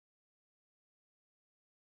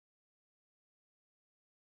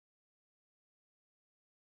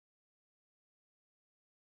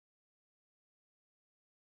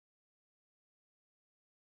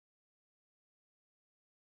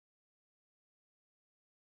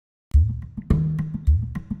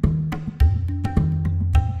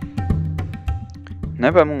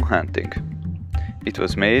Nebamun Hunting. It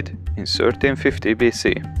was made in 1350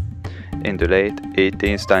 BC, in the late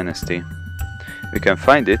 18th dynasty. We can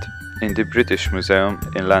find it in the British Museum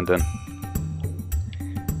in London.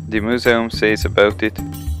 The museum says about it,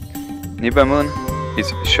 Nebamun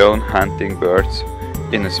is shown hunting birds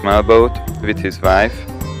in a small boat with his wife,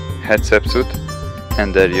 Hatshepsut,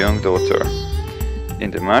 and their young daughter, in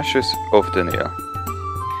the marshes of the Nile.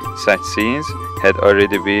 Such scenes had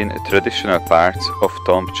already been traditional parts of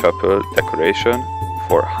tomb chapel decoration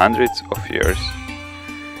for hundreds of years,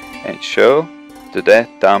 and show the dead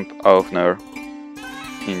tomb owner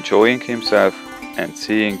enjoying himself and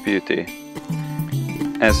seeing beauty.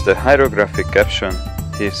 As the hieroglyphic caption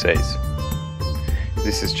here says,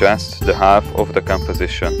 this is just the half of the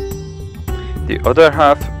composition. The other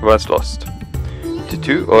half was lost. The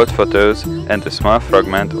two old photos and a small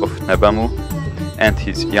fragment of Nebamun and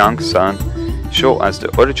his young son show us the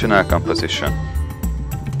original composition.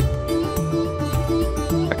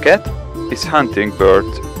 A cat is hunting bird,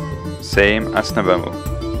 same as Nebamun.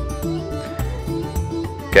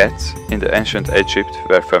 Cats in the ancient Egypt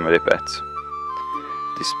were family pets.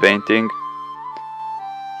 This painting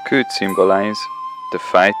could symbolize the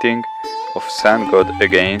fighting of sun god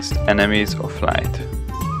against enemies of light.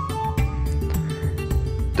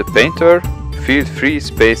 The painter filled free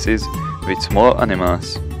spaces with small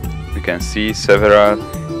animals. We can see several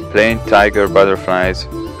plain tiger butterflies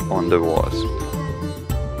on the walls.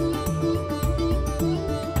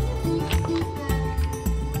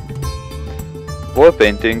 Wall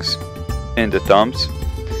paintings in the tombs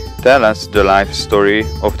tell us the life story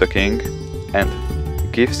of the king and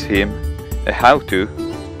gives him a how-to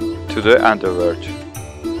to the underworld.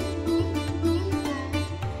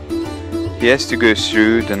 He has to go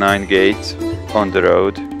through the 9 gates on the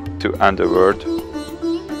road to underworld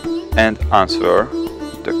and answer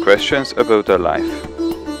the questions about their life.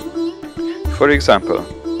 For example,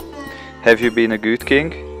 have you been a good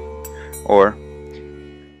king? Or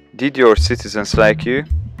did your citizens like you?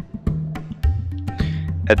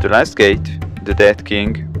 At the last gate, the dead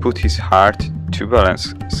king put his heart to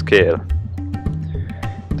balance scale.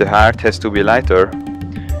 The heart has to be lighter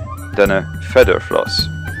than a feather floss.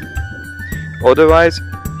 Otherwise,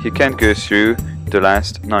 he can't go through the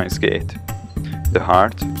last 9th gate. The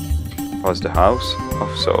heart was the house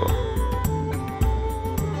of soul.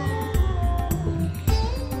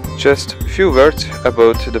 Just few words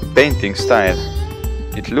about the painting style.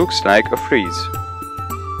 It looks like a frieze.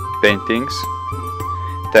 Paintings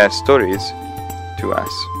tell stories to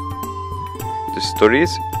us. The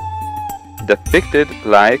stories depicted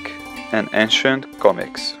like an ancient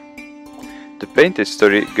comics. The painted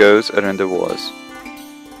story goes around the walls.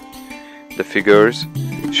 The figures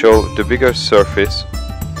show the bigger surface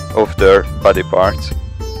of their body parts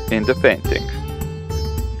in the painting.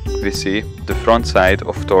 We see the front side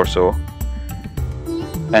of torso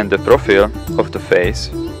and the profile of the face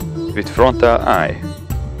with frontal eye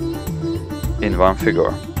in one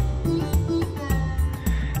figure.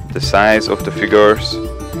 The size of the figures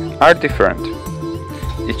are different.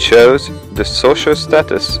 It shows the social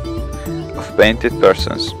status of painted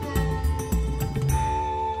persons.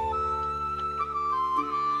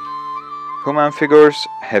 Human figures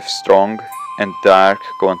have strong and dark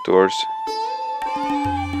contours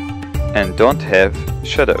and don't have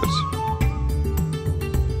shadows.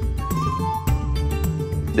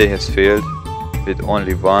 They are filled with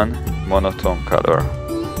only one monotone color.